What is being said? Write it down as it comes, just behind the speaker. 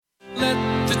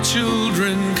the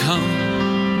children come.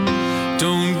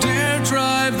 Don't dare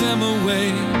drive them away.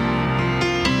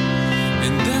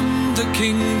 In them the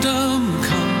kingdom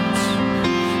comes.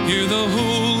 Hear the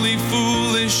holy,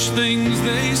 foolish things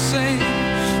they say.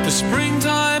 The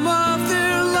springtime of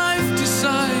their life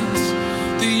decides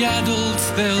the adults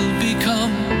they'll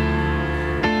become.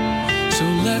 So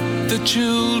let the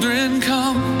children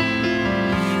come.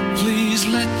 Please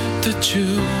let the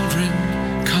children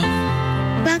come.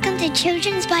 Welcome to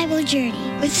Children's Bible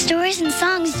Journey with stories and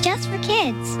songs just for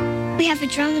kids. We have a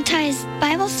dramatized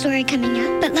Bible story coming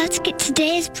up, but let's get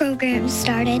today's program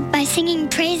started by singing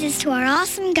praises to our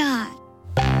awesome God.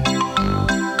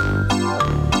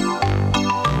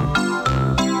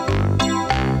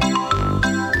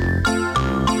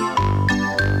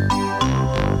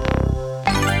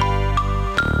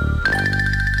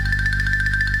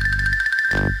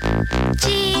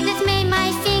 Jesus made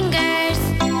my fingers,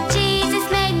 Jesus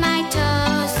made my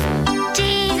toes,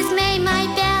 Jesus made my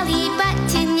belly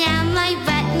button and my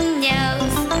button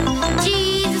nose,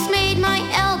 Jesus made my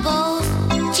elbows,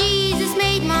 Jesus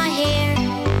made my hair,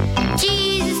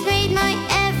 Jesus made my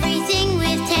everything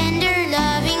with tender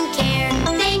loving care.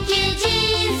 Thank you,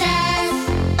 Jesus,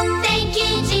 thank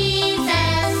you,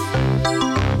 Jesus,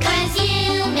 'cause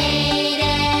you made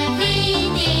everything.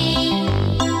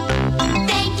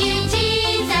 Thank you,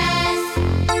 Jesus.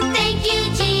 Thank you,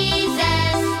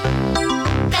 Jesus.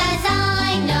 'Cause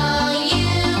I know you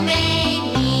made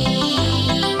me.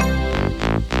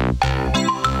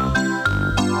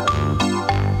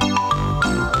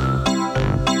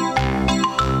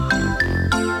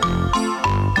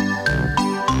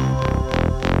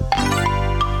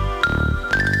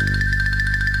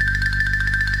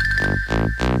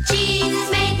 Jesus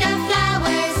made the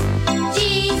flowers.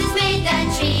 Jesus made the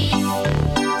trees.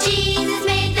 Jesus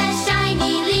made the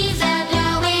shiny leaves a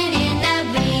blowing in the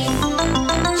breeze.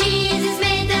 Jesus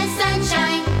made the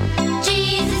sunshine.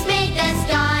 Jesus made the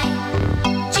sky.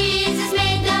 Jesus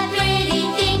made the pretty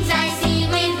things I see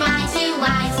with my two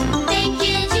eyes. Thank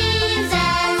you,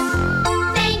 Jesus.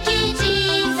 Thank you,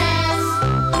 Jesus.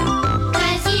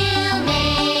 'Cause you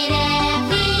made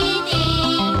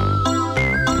everything.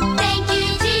 Thank you,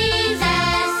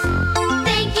 Jesus.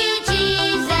 Thank you,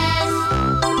 Jesus.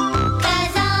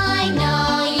 'Cause I know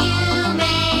you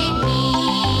made me.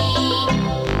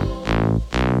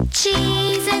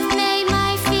 Jesus made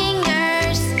my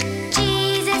fingers.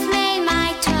 Jesus made my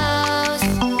toes.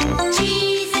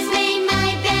 Jesus made my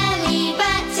belly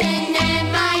button and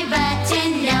my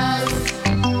button nose.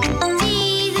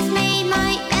 Jesus made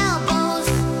my elbows.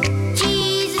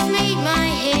 Jesus made my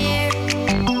hair.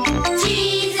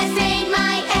 Jesus made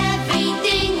my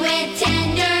everything with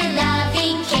tender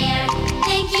loving care.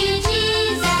 Thank you,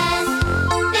 Jesus.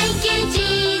 Thank you,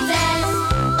 Jesus.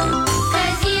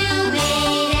 'Cause you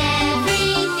made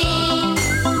everything.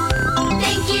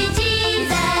 Thank you,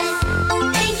 Jesus.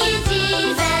 Thank you,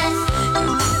 Jesus.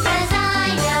 'Cause I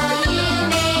know you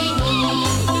made me.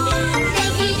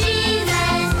 Thank you,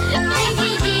 Jesus. Thank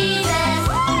you, Jesus.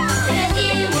 'Cause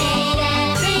you made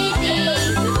everything.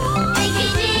 Thank you,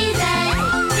 Jesus.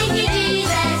 Thank you,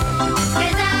 Jesus.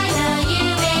 'Cause I know you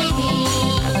made me.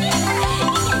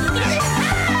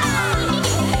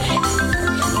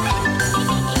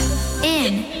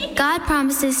 In God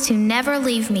promises to never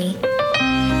leave me.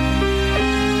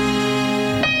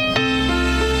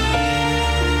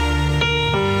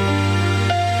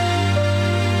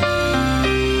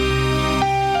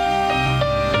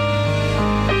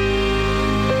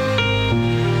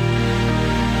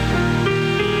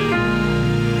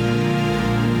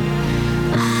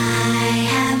 I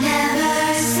have never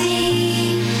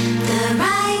seen the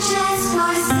righteous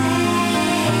forsaken.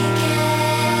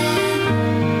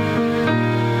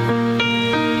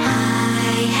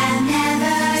 I have never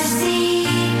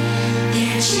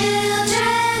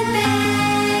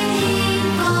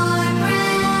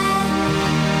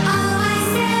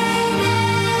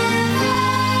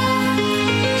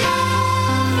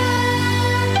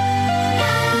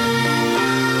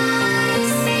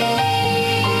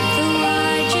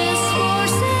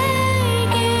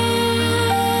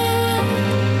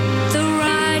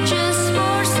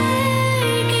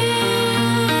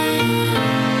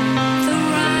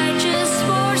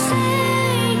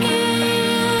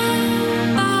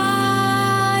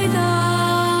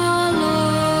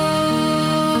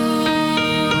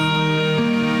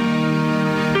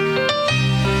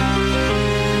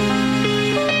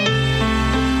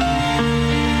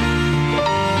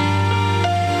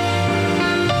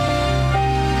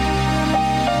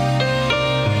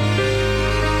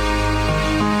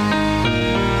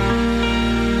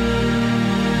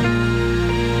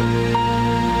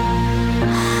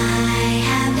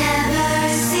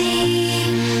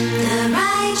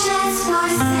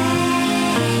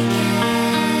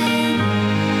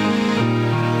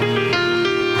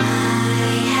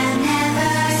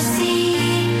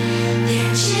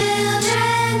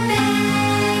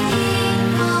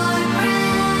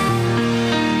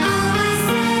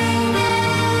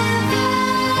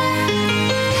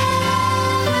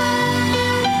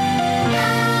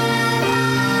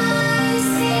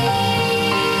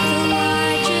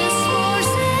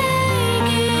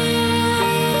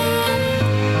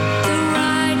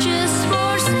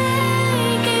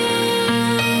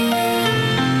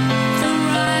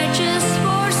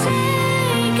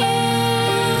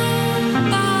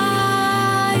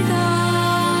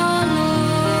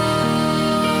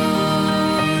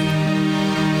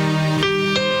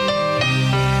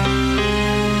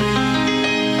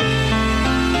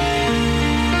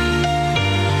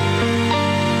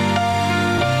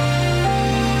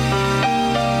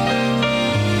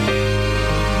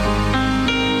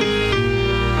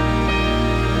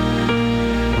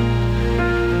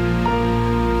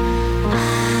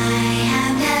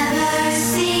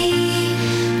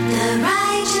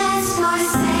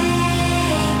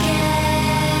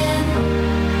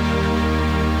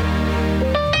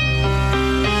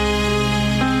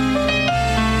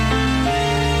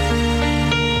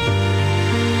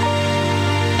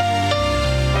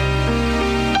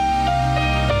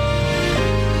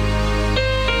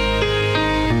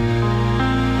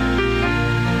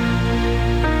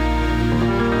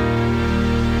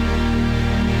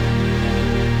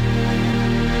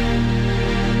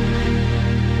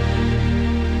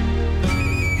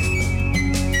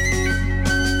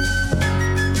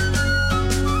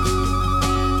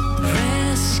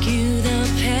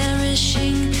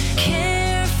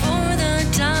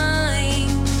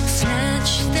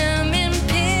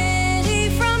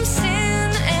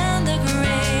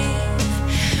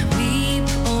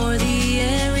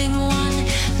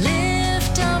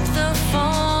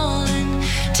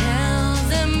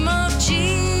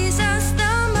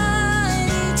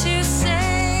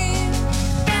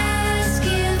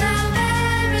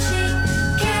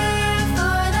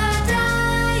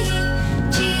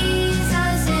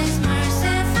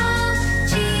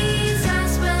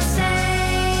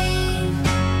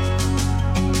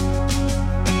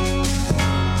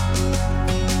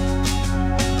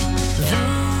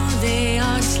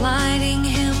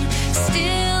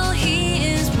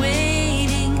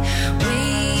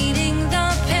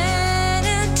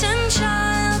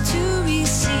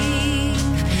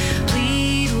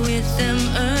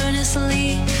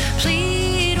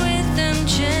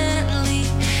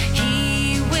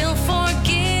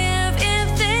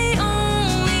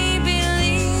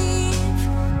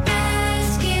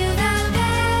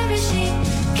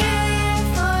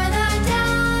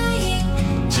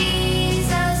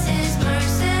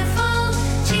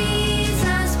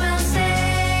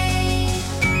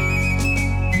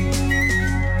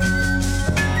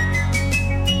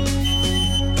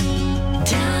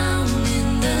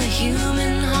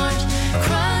human heart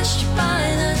crushed by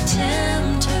the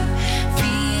tempter.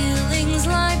 Feelings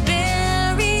lie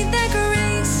buried that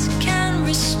grace can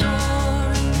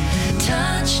restore.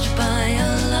 Touched by a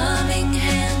loving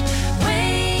hand,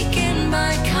 wakened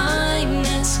by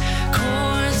kindness.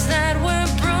 Chords that were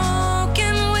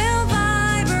broken will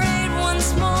vibrate once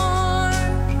more.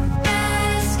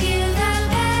 Rescue the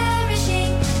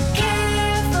perishing,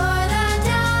 care for the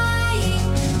dying.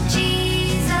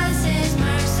 Jesus is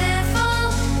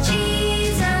merciful,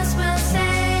 Jesus will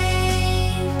save.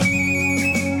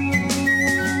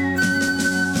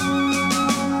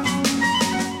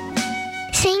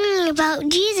 Singing about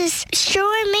Jesus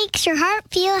sure makes your heart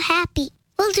feel happy.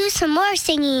 We'll do some more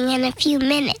singing in a few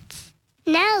minutes.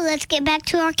 Now let's get back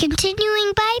to our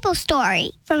continuing Bible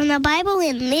story from the Bible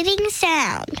in Living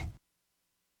Sound.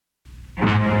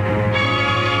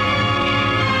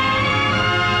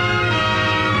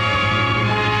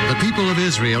 The people of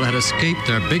Israel had escaped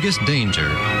their biggest danger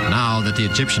now that the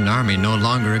Egyptian army no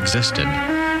longer existed,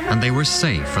 and they were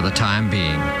safe for the time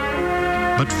being.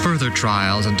 But further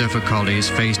trials and difficulties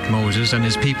faced Moses and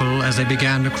his people as they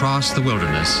began to cross the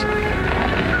wilderness.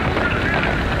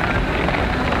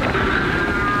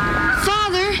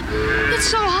 Father, it's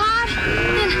so hot,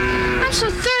 and I'm so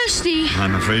thirsty.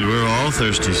 I'm afraid we're all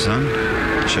thirsty, son.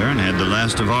 Sharon had the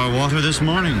last of our water this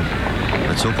morning.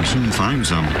 Let's hope we soon find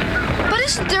some. But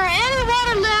isn't there any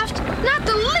water left? Not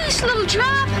the least little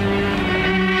drop?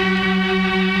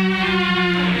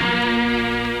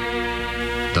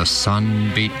 The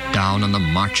sun beat down on the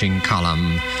marching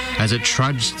column as it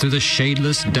trudged through the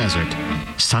shadeless desert.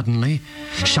 Suddenly,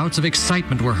 shouts of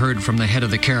excitement were heard from the head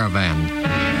of the caravan,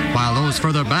 while those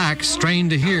further back strained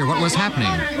to hear what was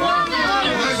happening.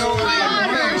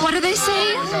 What are they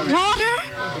saying? Water?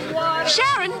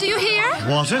 Sharon, do you hear?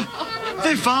 Water?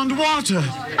 They found water.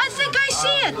 I think I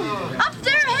see it. Up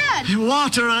there ahead.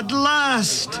 Water at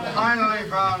last. Now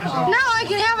I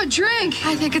can have a drink.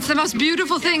 I think it's the most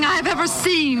beautiful thing I've ever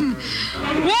seen.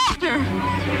 Water!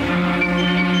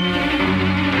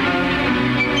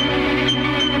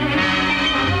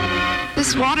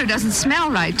 This water doesn't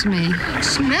smell right to me. It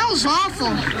smells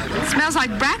awful. It smells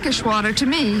like brackish water to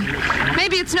me.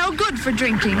 Maybe it's no good for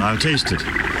drinking. I'll taste it.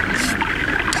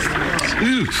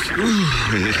 Ooh,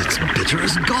 it's bitter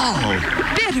as gall.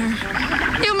 Bitter?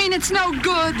 You mean it's no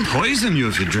good? Poison you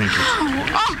if you drink it.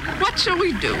 Oh, what shall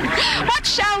we do? What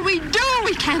shall we do?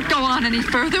 We can't go on any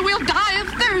further. We'll die of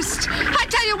thirst. I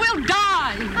tell you, we'll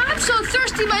die. I'm so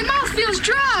thirsty, my mouth feels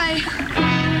dry.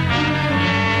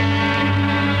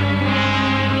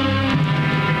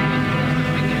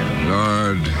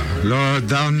 Lord,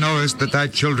 thou knowest that thy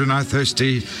children are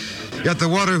thirsty, yet the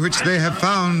water which they have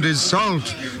found is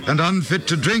salt and unfit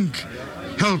to drink.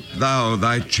 Help thou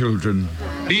thy children.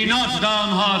 Be not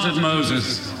downhearted,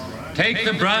 Moses. Take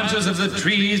the branches of the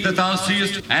trees that thou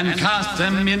seest and cast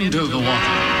them into the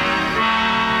water.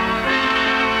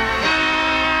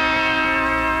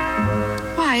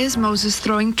 Why is Moses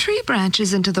throwing tree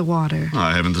branches into the water?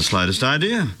 I haven't the slightest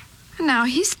idea. And now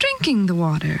he's drinking the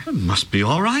water. It must be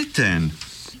all right then.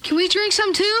 Can we drink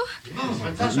some too?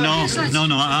 No,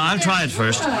 I'll try it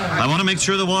first. I want to make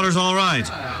sure the water's all right.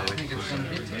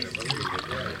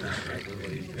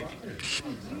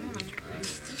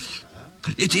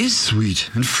 It is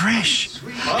sweet and fresh.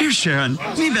 Here, Sharon,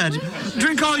 Mebed,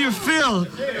 drink all your fill.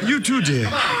 You too, dear.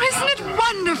 Oh, isn't it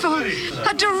wonderful?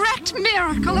 A direct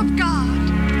miracle of God.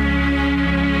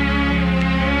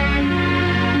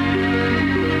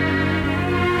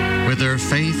 With their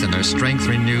faith and their strength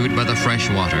renewed by the fresh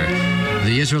water,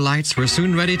 the Israelites were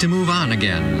soon ready to move on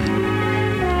again.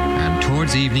 And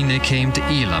towards evening they came to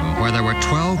Elim, where there were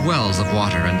 12 wells of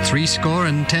water and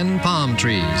 70 palm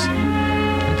trees.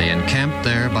 And they encamped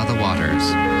there by the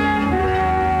waters.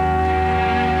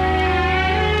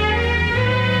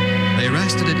 They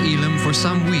rested at Elim for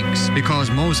some weeks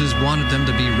because Moses wanted them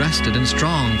to be rested and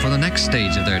strong for the next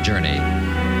stage of their journey.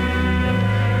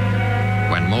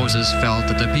 When Moses felt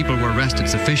that the people were rested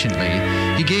sufficiently,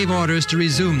 he gave orders to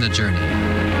resume the journey.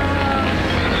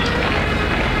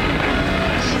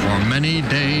 For many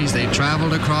days they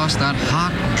traveled across that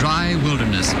hot, dry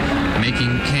wilderness,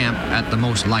 making camp at the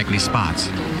most likely spots.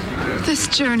 This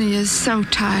journey is so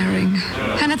tiring,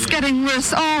 and it's getting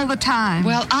worse all the time.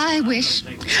 Well, I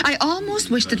almost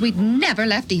wish that we'd never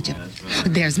left Egypt.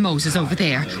 There's Moses over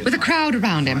there with a crowd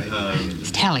around him.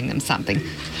 He's telling them something.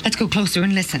 Let's go closer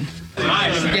and listen.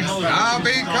 Yes. Now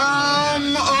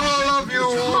become all of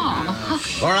you,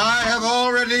 for I have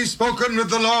already spoken with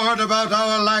the Lord about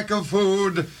our lack of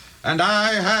food, and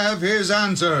I have his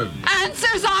answer.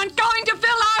 Answers aren't going to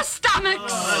fill our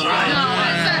stomachs.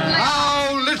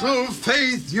 How little little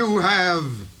faith you have.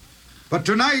 But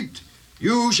tonight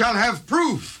you shall have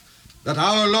proof that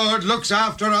our Lord looks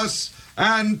after us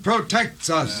and protects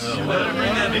us.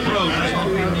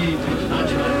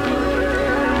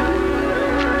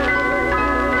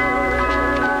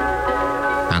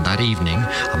 And that evening,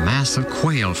 a mass of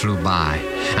quail flew by,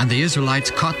 and the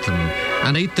Israelites caught them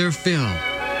and ate their fill.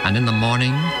 And in the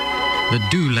morning, the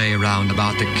dew lay round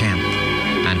about the camp.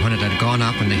 And when it had gone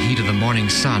up in the heat of the morning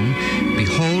sun,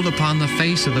 behold, upon the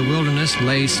face of the wilderness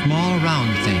lay small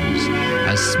round things,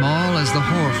 as small as the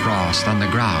hoarfrost on the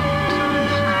ground.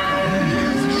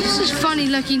 This is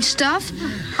funny-looking stuff.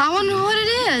 I wonder what it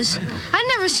is. I've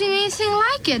never seen anything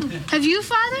like it. Have you,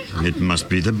 Father? It must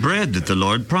be the bread that the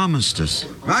Lord promised us.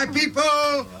 My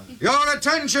people, your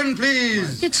attention,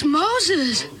 please. It's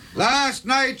Moses. Last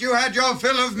night you had your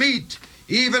fill of meat,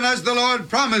 even as the Lord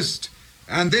promised.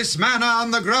 And this manna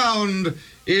on the ground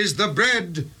is the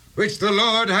bread which the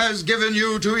Lord has given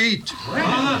you to eat.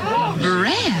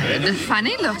 Bread?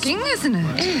 Funny looking, isn't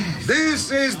it? This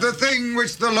is the thing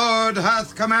which the Lord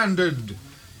hath commanded.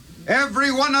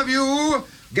 Every one of you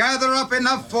gather up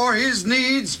enough for his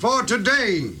needs for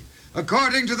today,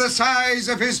 according to the size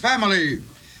of his family.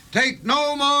 Take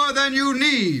no more than you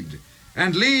need,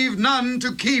 and leave none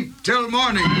to keep till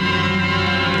morning.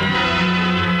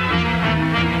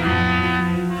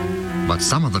 But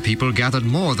some of the people gathered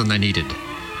more than they needed,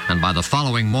 and by the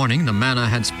following morning the manna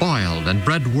had spoiled and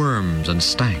bred worms and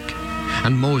stank.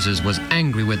 And Moses was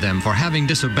angry with them for having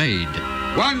disobeyed.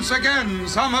 Once again,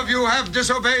 some of you have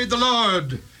disobeyed the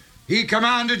Lord. He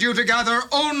commanded you to gather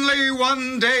only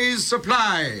 1 day's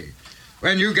supply.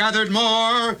 When you gathered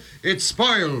more, it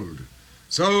spoiled.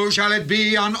 So shall it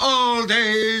be on all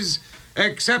days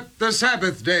except the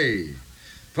Sabbath day.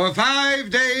 For 5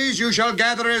 days you shall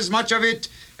gather as much of it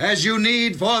as you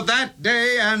need for that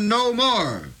day and no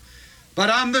more. But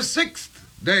on the 6th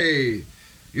day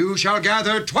you shall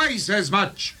gather twice as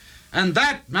much, and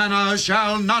that manna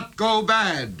shall not go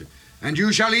bad. And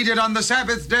you shall eat it on the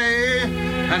Sabbath day,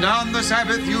 and on the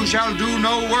Sabbath you shall do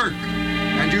no work,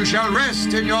 and you shall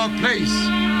rest in your place.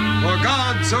 For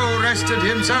God so rested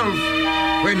himself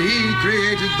when he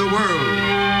created the world.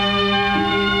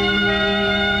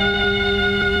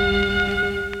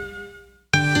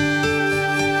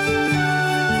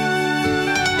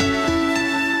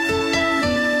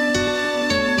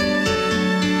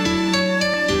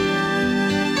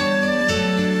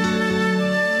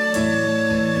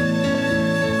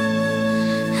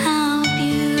 How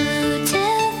beautiful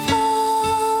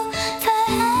the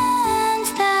hands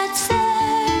that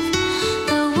serve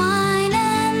the wine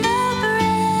and the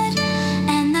bread,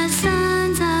 and the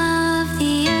sons of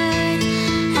the earth.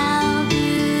 How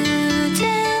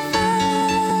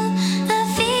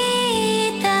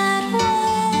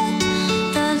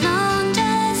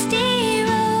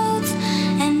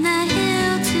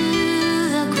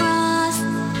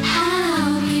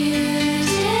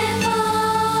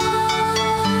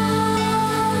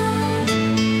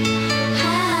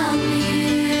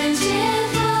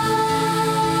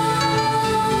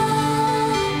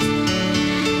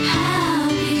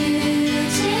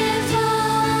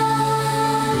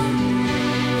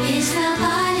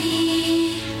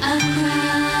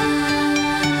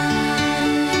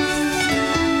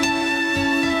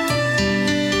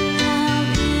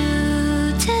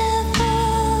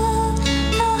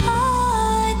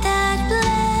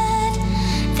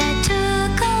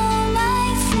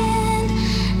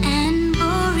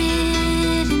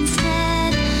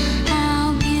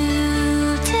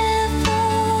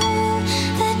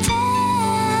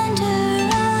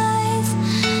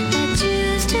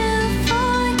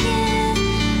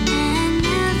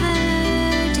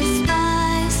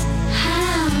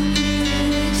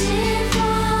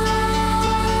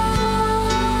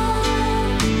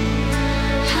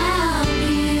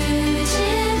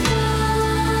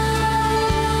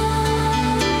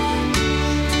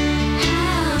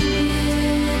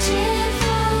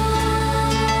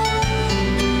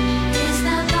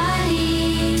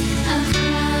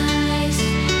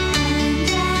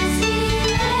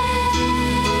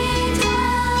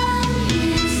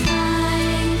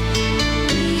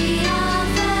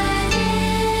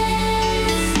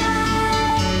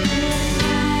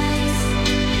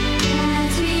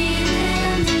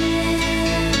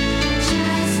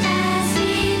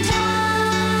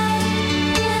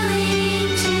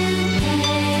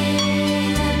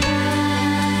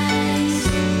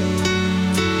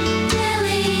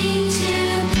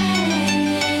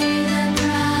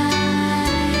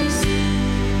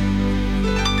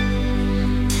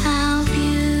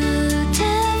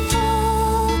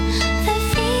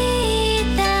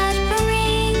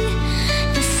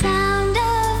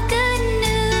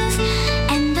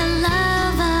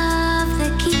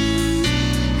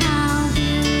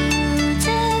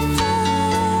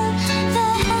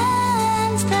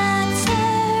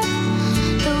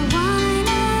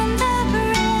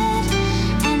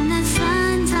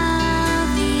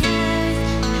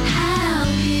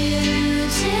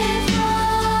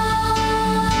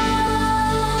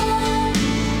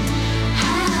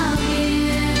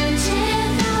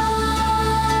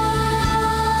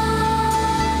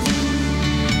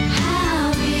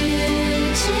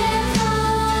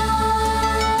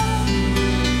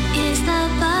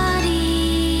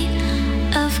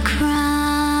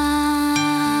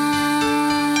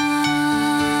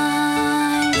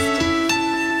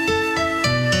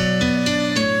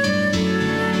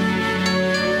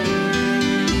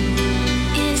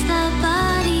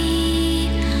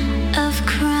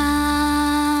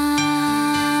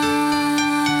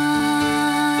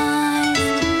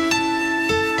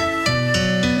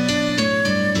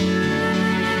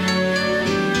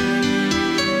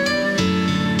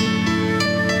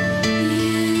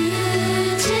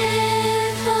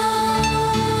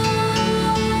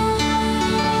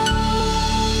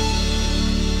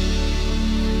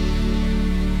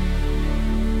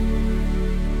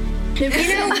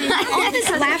All this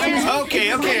laughing.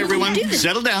 Okay, everyone.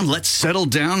 Settle down. Let's settle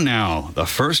down now. The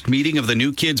first meeting of the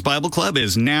New Kids Bible Club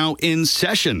is now in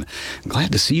session. I'm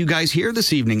glad to see you guys here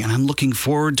this evening, and I'm looking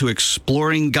forward to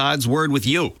exploring God's Word with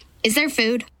you. Is there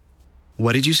food?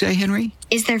 What did you say, Henry?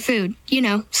 Is there food? You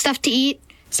know, stuff to eat.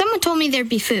 Someone told me there'd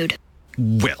be food.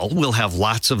 Well, we'll have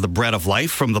lots of the bread of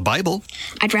life from the Bible.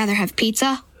 I'd rather have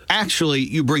pizza. Actually,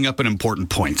 you bring up an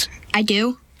important point. I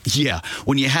do? Yeah,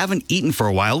 when you haven't eaten for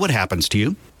a while, what happens to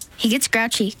you? He gets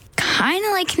grouchy. Kind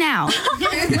of like now.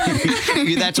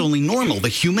 That's only normal. The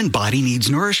human body needs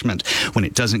nourishment. When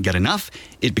it doesn't get enough,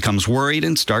 it becomes worried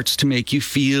and starts to make you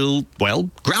feel, well,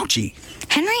 grouchy.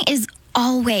 Henry is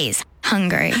always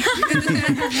hungry.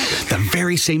 The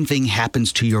very same thing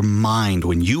happens to your mind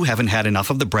when you haven't had enough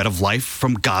of the bread of life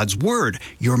from God's Word.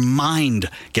 Your mind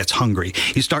gets hungry.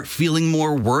 You start feeling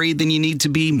more worried than you need to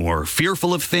be, more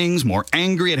fearful of things, more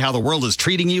angry at how the world is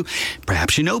treating you.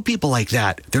 Perhaps you know people like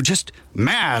that. They're just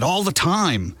mad all the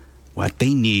time. What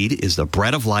they need is the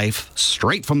bread of life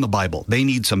straight from the Bible. They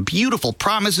need some beautiful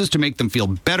promises to make them feel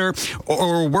better,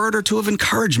 or a word or two of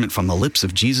encouragement from the lips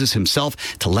of Jesus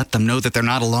himself to let them know that they're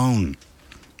not alone.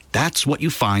 That's what you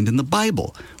find in the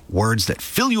Bible. Words that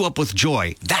fill you up with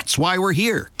joy. That's why we're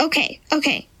here. Okay.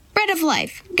 Bread of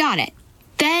life. Got it.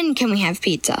 Then can we have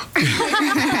pizza?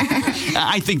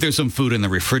 I think there's some food in the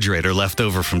refrigerator left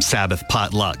over from Sabbath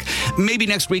potluck. Maybe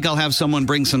next week I'll have someone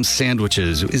bring some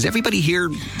sandwiches. Is everybody here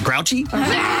grouchy?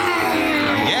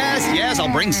 Yes,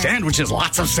 I'll bring sandwiches.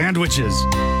 Lots of sandwiches.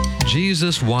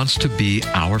 Jesus wants to be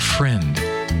our friend.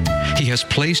 He has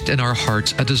placed in our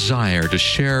hearts a desire to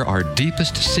share our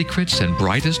deepest secrets and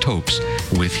brightest hopes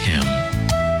with Him.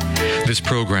 This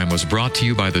program was brought to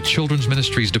you by the Children's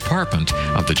Ministries Department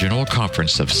of the General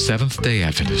Conference of Seventh-day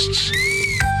Adventists.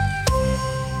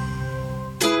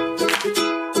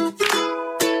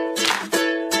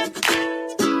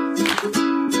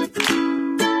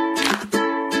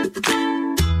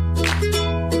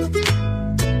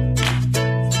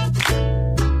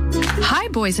 Hi,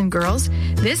 boys and girls.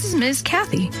 This is Ms.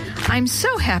 Kathy. I'm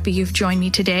so happy you've joined me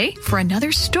today for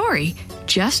another story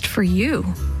just for you.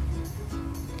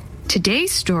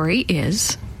 Today's story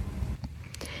is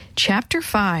Chapter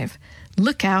 5,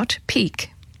 Lookout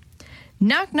Peak.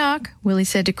 Knock, knock, Willie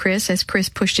said to Chris as Chris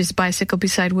pushed his bicycle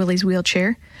beside Willie's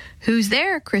wheelchair. Who's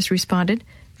there? Chris responded.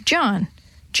 John.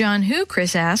 John who?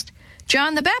 Chris asked.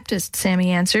 John the Baptist,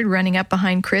 Sammy answered, running up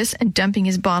behind Chris and dumping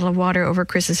his bottle of water over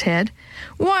Chris's head.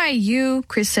 Why, you,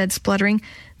 Chris said, spluttering.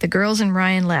 The girls and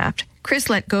Ryan laughed. Chris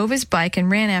let go of his bike and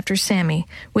ran after Sammy.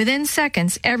 Within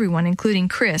seconds, everyone, including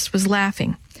Chris, was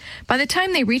laughing. By the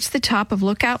time they reached the top of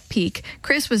Lookout Peak,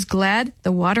 Chris was glad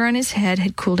the water on his head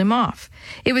had cooled him off.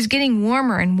 It was getting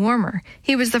warmer and warmer.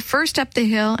 He was the first up the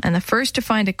hill and the first to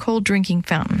find a cold drinking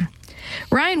fountain.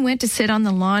 Ryan went to sit on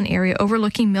the lawn area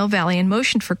overlooking Mill Valley and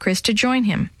motioned for Chris to join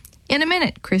him. In a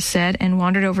minute, Chris said, and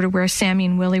wandered over to where Sammy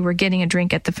and Willie were getting a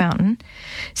drink at the fountain.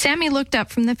 Sammy looked up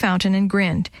from the fountain and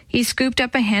grinned. He scooped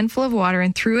up a handful of water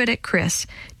and threw it at Chris.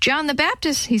 John the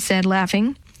Baptist, he said,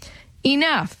 laughing.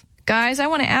 Enough. Guys, I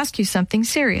want to ask you something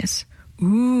serious.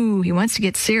 Ooh, he wants to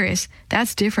get serious.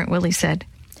 That's different, Willie said.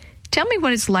 Tell me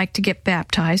what it's like to get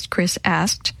baptized, Chris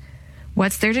asked.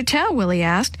 What's there to tell, Willie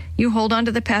asked. You hold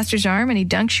onto the pastor's arm and he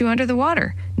dunks you under the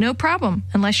water. No problem,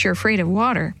 unless you're afraid of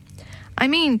water. I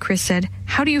mean, Chris said,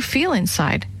 how do you feel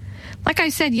inside? Like I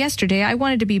said yesterday, I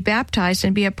wanted to be baptized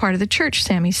and be a part of the church,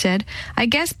 Sammy said. I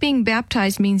guess being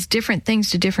baptized means different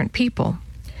things to different people.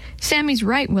 Sammy's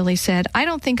right, Willie said. I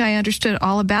don't think I understood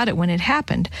all about it when it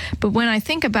happened, but when I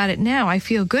think about it now, I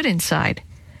feel good inside.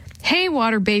 Hey,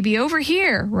 water baby, over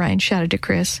here, Ryan shouted to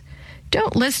Chris.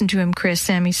 Don't listen to him, Chris,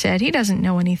 Sammy said. He doesn't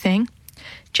know anything.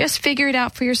 Just figure it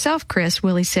out for yourself, Chris,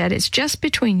 Willie said. It's just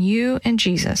between you and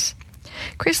Jesus.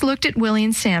 Chris looked at Willie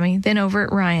and Sammy, then over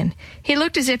at Ryan. He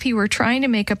looked as if he were trying to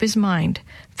make up his mind.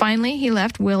 Finally, he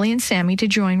left Willie and Sammy to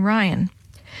join Ryan.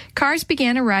 Cars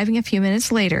began arriving a few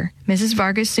minutes later. Mrs.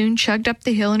 Vargas soon chugged up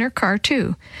the hill in her car,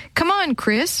 too. Come on,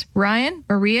 Chris, Ryan,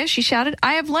 Maria, she shouted.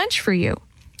 I have lunch for you.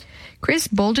 Chris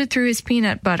bolted through his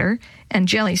peanut butter and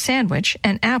jelly sandwich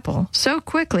and apple so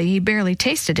quickly he barely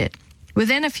tasted it.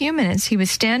 Within a few minutes, he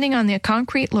was standing on the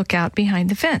concrete lookout behind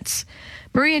the fence.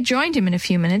 Maria joined him in a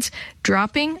few minutes,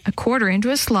 dropping a quarter into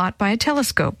a slot by a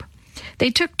telescope. They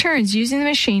took turns using the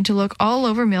machine to look all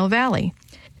over Mill Valley.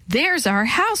 There's our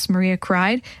house, Maria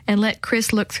cried, and let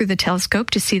Chris look through the telescope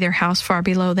to see their house far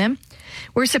below them.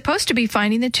 We're supposed to be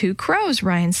finding the 2 crows,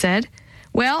 Ryan said.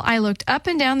 Well, I looked up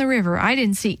and down the river. I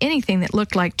didn't see anything that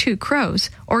looked like 2 crows,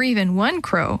 or even 1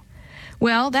 crow.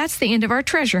 Well, that's the end of our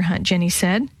treasure hunt, Jenny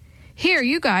said. "Here,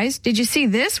 you guys, did you see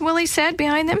this?" Willie said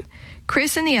behind them.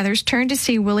 Chris and the others turned to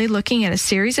see Willie looking at a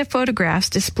series of photographs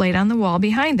displayed on the wall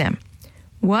behind them.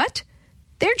 "What?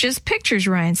 They're just pictures,"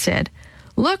 Ryan said.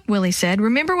 "Look," Willie said,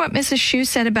 "remember what Mrs. Shue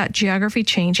said about geography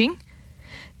changing?"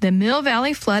 "The Mill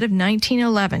Valley Flood of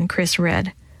 1911, Chris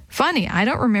read. "Funny, I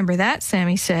don't remember that,"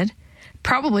 Sammy said.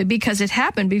 "Probably because it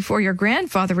happened before your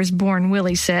grandfather was born,"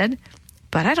 Willie said.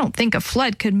 "But I don't think a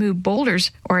flood could move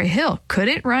boulders or a hill, could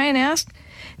it?" Ryan asked.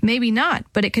 "Maybe not,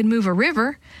 but it could move a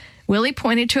river." Willie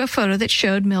pointed to a photo that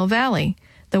showed Mill Valley.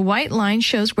 The white line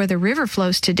shows where the river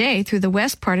flows today through the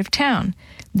west part of town.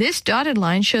 This dotted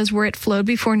line shows where it flowed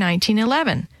before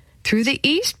 1911, through the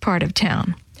east part of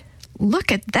town.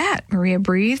 "Look at that," Maria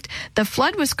breathed. "The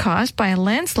flood was caused by a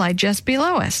landslide just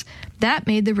below us. That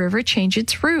made the river change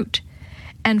its route."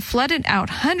 "And flooded out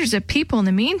hundreds of people in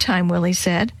the meantime," Willie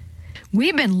said.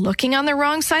 "We've been looking on the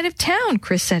wrong side of town,"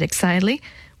 Chris said excitedly.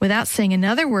 Without saying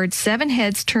another word, 7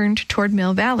 heads turned toward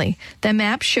Mill Valley. The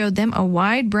map showed them a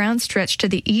wide brown stretch to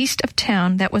the east of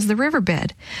town that was the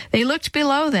riverbed. They looked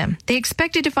below them. They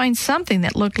expected to find something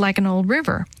that looked like an old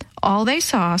river. All they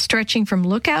saw, stretching from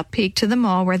Lookout Peak to the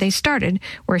mall where they started,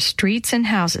 were streets and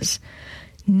houses.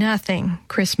 "Nothing,"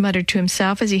 Chris muttered to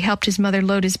himself as he helped his mother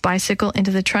load his bicycle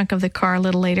into the trunk of the car a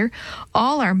little later.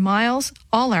 "All our miles,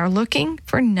 all our looking,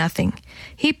 for nothing."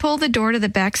 He pulled the door to the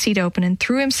back seat open and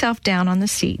threw himself down on the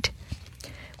seat.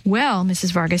 "Well,"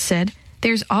 Mrs. Vargas said,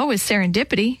 "there's always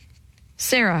serendipity."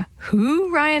 "Sarah,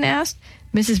 who?" Ryan asked.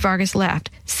 Mrs. Vargas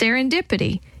laughed.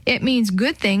 "Serendipity. It means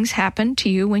good things happen to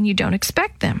you when you don't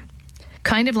expect them."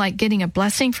 "Kind of like getting a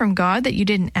blessing from God that you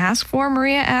didn't ask for?"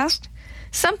 Maria asked.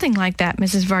 "Something like that,"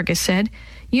 Mrs. Vargas said.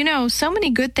 "You know, so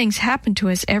many good things happen to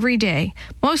us every day.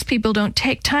 Most people don't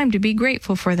take time to be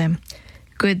grateful for them."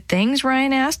 "Good things?"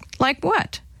 Ryan asked. "Like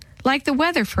what?" "Like the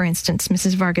weather, for instance,"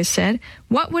 Mrs. Vargas said.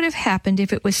 "What would have happened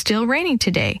if it was still raining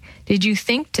today? Did you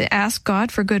think to ask God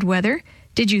for good weather?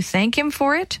 Did you thank Him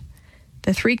for it?"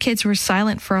 The 3 kids were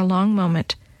silent for a long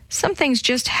moment. "Some things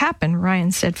just happen,"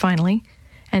 Ryan said finally.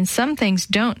 "And some things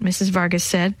don't," Mrs. Vargas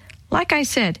said. "Like I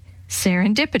said,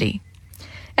 serendipity."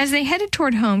 As they headed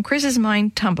toward home, Chris's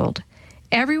mind tumbled.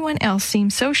 Everyone else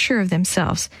seems so sure of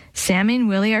themselves. Sammy and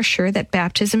Willie are sure that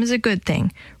baptism is a good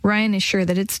thing. Ryan is sure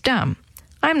that it's dumb.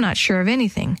 I'm not sure of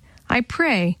anything. I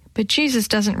pray, but Jesus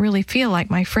doesn't really feel like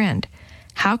my friend.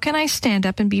 How can I stand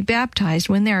up and be baptized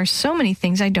when there are so many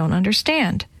things I don't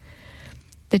understand?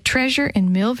 The treasure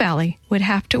in Mill Valley would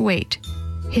have to wait.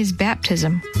 His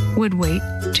baptism would wait,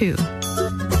 too.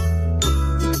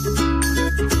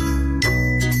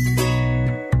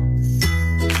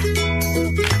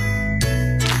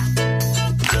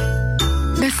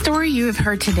 The story you have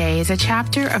heard today is a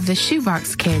chapter of the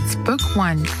Shoebox Kids, Book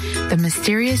 1, The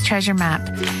Mysterious Treasure Map.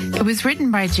 It was written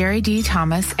by Jerry D.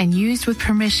 Thomas and used with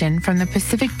permission from the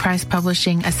Pacific Press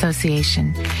Publishing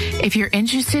Association. If you're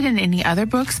interested in any other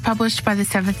books published by the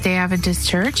Seventh-day Adventist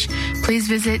Church, please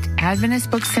visit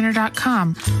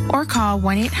AdventistBookCenter.com or call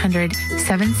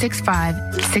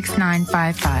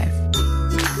 1-800-765-6955.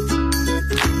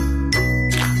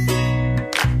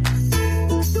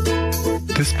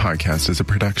 This podcast is a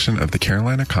production of the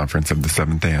Carolina Conference of the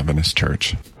Seventh-day Adventist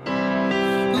Church.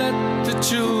 Let the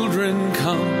children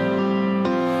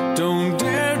come. Don't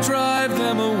dare drive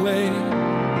them away.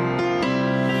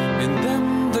 In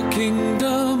them the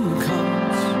kingdom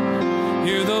comes.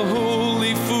 Hear the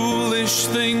holy, foolish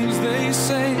things they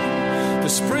say. The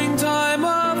springtime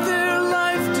of their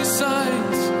life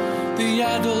decides the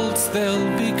adults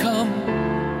they'll become.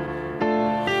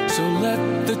 So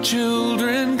let the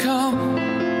children come.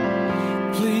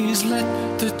 Please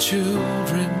let the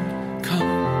children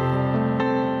come.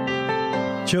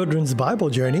 Children's Bible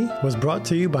Journey was brought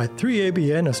to you by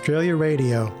 3ABN Australia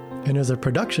Radio and is a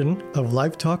production of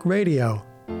Life Talk Radio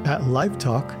at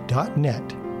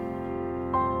lifetalk.net.